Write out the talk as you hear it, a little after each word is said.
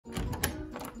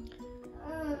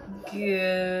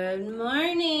Good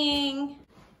morning.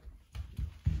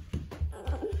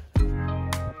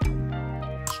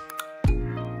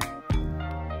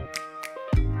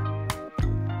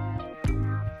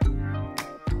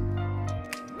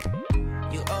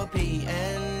 You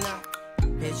OPN,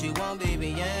 bitch, you won't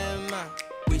BBM.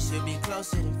 We should be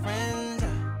closer than friends.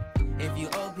 If you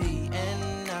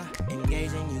OPN,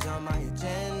 engaging you's on my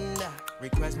agenda.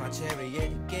 Request my chariot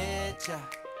to get ya.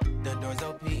 The door's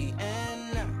OPN.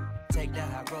 Take that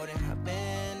high road and hop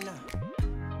in.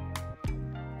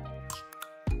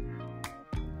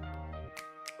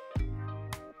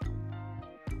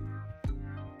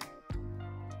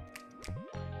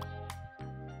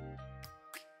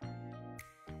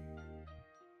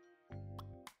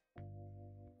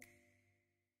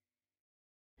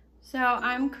 So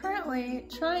I'm currently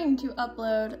trying to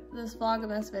upload this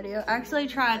Vlogmas video. I actually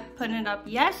tried putting it up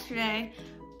yesterday,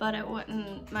 but it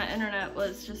wouldn't, my internet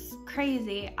was just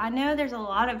crazy. I know there's a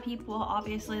lot of people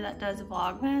obviously that does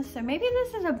Vlogmas, so maybe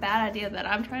this is a bad idea that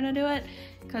I'm trying to do it,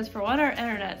 because for one, our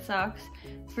internet sucks.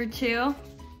 For two,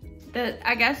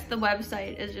 I guess the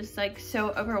website is just like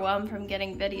so overwhelmed from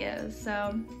getting videos,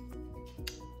 so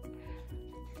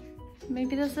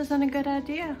maybe this isn't a good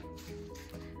idea.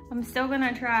 I'm still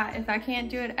gonna try. If I can't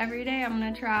do it every day, I'm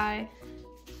gonna try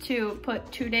to put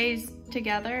 2 days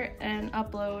together and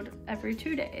upload every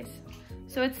 2 days.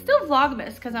 So it's still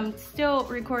Vlogmas because I'm still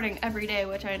recording every day,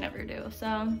 which I never do.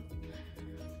 So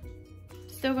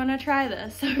still gonna try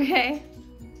this, okay?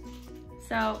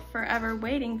 So forever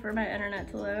waiting for my internet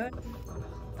to load.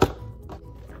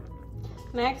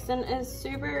 Maxon is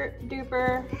super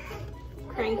duper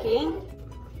cranky.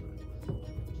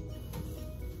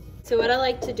 So what I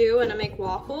like to do when I make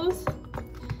waffles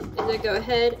is I go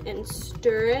ahead and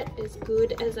stir it as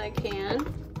good as I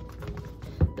can.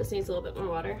 This needs a little bit more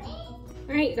water.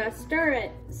 All right, you gotta stir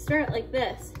it. Stir it like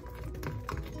this.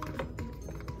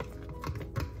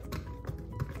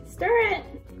 Stir it.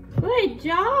 Good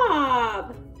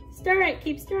job. Stir it,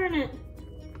 keep stirring it.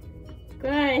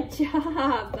 Good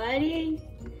job, buddy.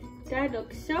 That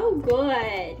looks so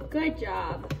good. Good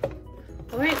job.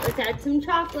 All right, let's add some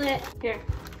chocolate. Here.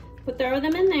 Throw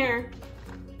them in there.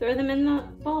 Throw them in the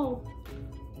bowl.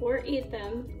 Or eat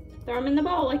them. Throw them in the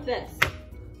bowl like this.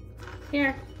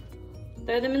 Here.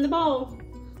 Throw them in the bowl.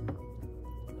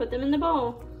 Put them in the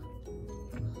bowl.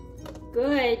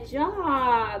 Good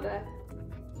job.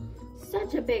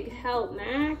 Such a big help,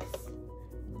 Max.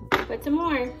 Put some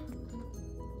more.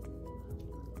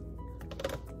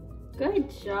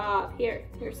 Good job.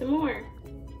 Here's some more.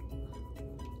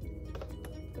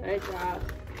 Good job.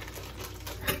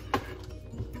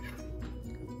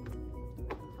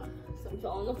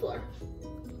 All on the floor.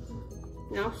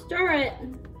 Now stir it.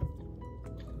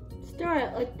 Stir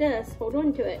it like this. Hold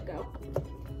on to it. Go.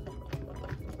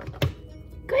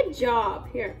 Good job.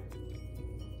 Here.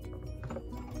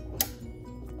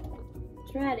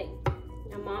 It's ready.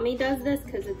 Now mommy does this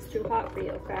because it's too hot for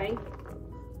you, okay?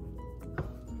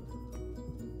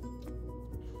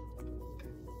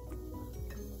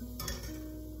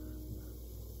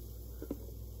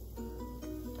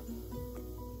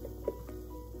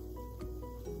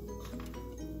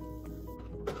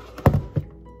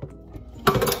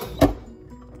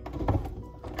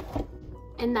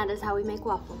 And that is how we make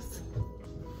waffles.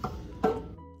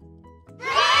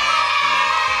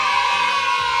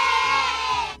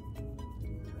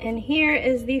 And here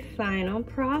is the final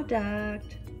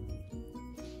product.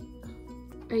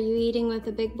 Are you eating with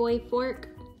a big boy fork?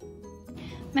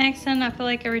 Maxon, I feel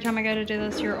like every time I go to do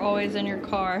this, you're always in your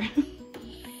car.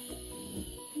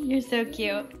 You're so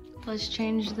cute. Let's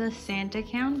change the Santa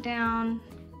countdown.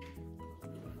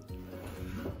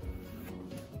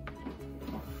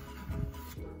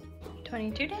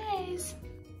 22 days.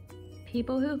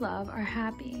 People who love are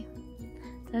happy.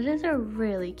 That is a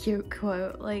really cute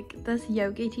quote. Like this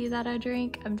yogi tea that I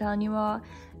drink, I'm telling you all,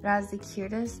 it has the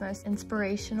cutest, most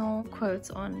inspirational quotes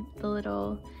on the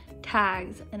little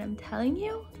tags. And I'm telling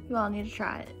you, you all need to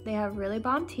try it. They have really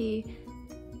bomb tea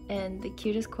and the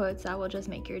cutest quotes that will just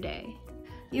make your day.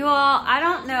 You all, I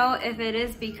don't know if it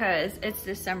is because it's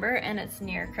December and it's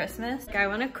near Christmas. I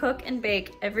want to cook and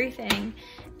bake everything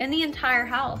in the entire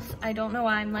house. I don't know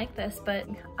why I'm like this, but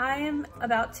I am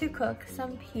about to cook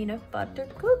some peanut butter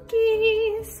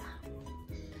cookies.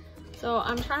 So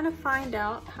I'm trying to find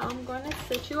out how I'm going to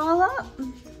set you all up.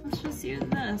 Let's just use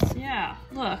this. Yeah,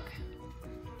 look.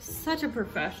 Such a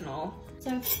professional.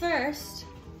 So first,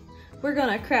 we're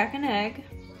gonna crack an egg.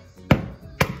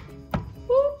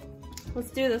 Woo. Let's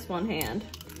do this one hand.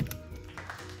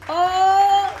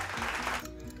 Oh!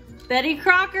 Betty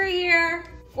Crocker here.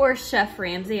 or Chef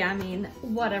Ramsay, I mean,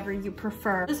 whatever you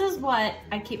prefer. This is what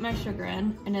I keep my sugar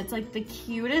in, and it's like the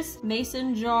cutest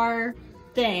mason jar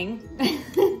thing.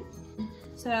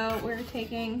 So we're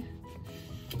taking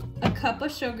a cup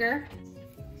of sugar.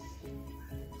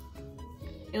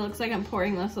 It looks like I'm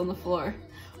pouring this on the floor,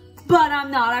 but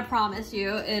I'm not, I promise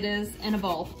you. It is in a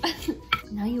bowl.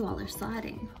 Now you all are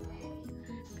sliding.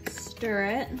 Stir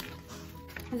it.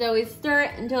 So we stir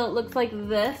it until it looks like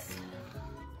this.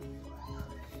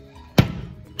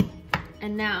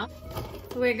 And now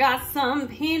we got some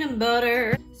peanut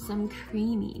butter, some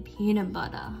creamy peanut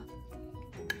butter.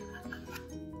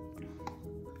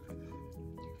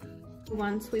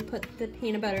 Once we put the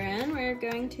peanut butter in, we're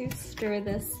going to stir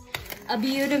this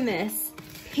Abudamus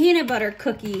peanut butter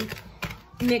cookie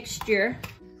mixture.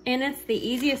 And it's the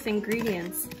easiest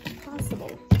ingredients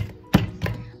possible.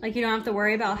 Like, you don't have to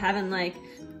worry about having like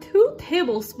 2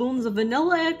 tablespoons of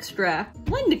vanilla extract,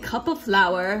 1 cup of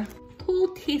flour,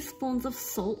 2 teaspoons of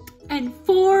salt, and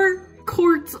 4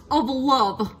 quarts of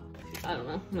love. I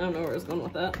don't know where I was going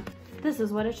with that. This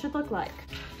is what it should look like.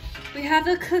 We have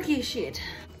a cookie sheet,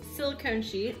 silicone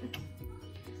sheet,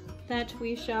 that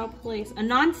we shall place, a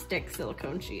non-stick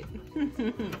silicone sheet.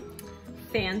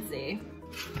 Fancy.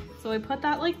 So we put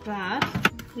that like that.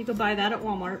 You could buy that at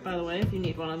Walmart, by the way, if you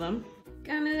need one of them.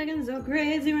 Got me looking so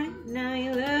crazy right now,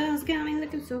 your love's got me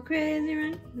looking so crazy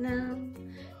right now.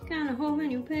 Kinda hoping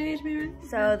you page me right.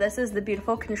 So this is the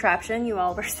beautiful contraption you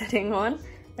all were sitting on.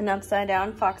 An upside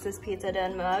down Fox's Pizza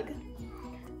Den mug.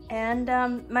 And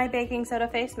my baking soda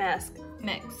face mask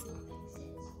mix.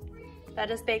 That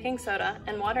is baking soda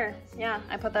and water. Yeah,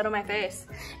 I put that on my face.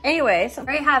 Anyways,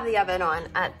 I have the oven on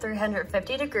at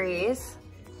 350 degrees.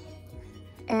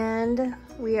 And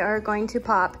we are going to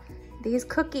pop these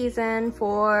cookies in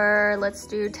for, let's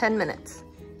do 10 minutes.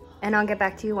 And I'll get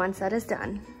back to you once that is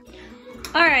done.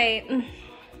 All right.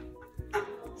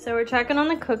 So we're checking on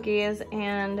the cookies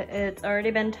and it's already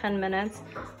been 10 minutes.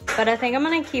 But I think I'm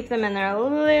gonna keep them in there a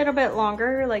little bit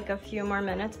longer, like a few more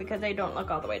minutes, because they don't look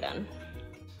all the way done.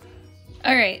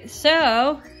 All right,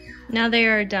 so now they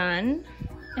are done.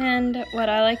 And what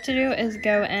I like to do is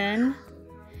go in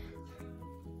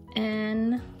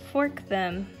and fork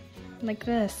them like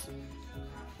this.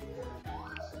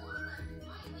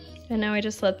 And now I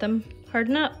just let them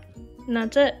harden up, and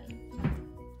that's it.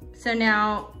 So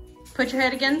now put your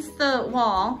head against the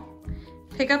wall,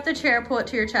 pick up the chair, pull it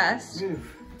to your chest.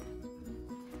 Oof.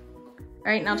 All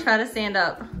right, now try to stand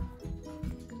up.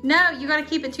 No, you gotta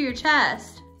keep it to your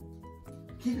chest.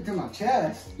 Keep it to my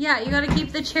chest? Yeah, you gotta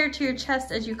keep the chair to your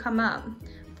chest as you come up.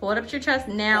 Pull it up to your chest,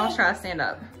 now try to stand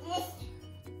up.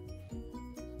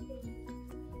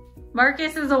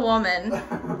 Marcus is a woman.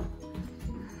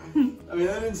 I mean,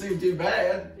 that didn't seem too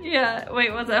bad. Yeah,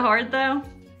 wait, was it hard though?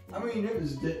 I mean, it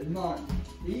was not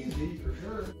easy for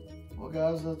sure. Well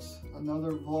guys, that's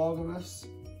another Vlogmas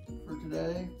for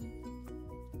today.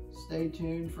 Stay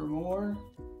tuned for more.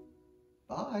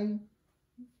 Bye.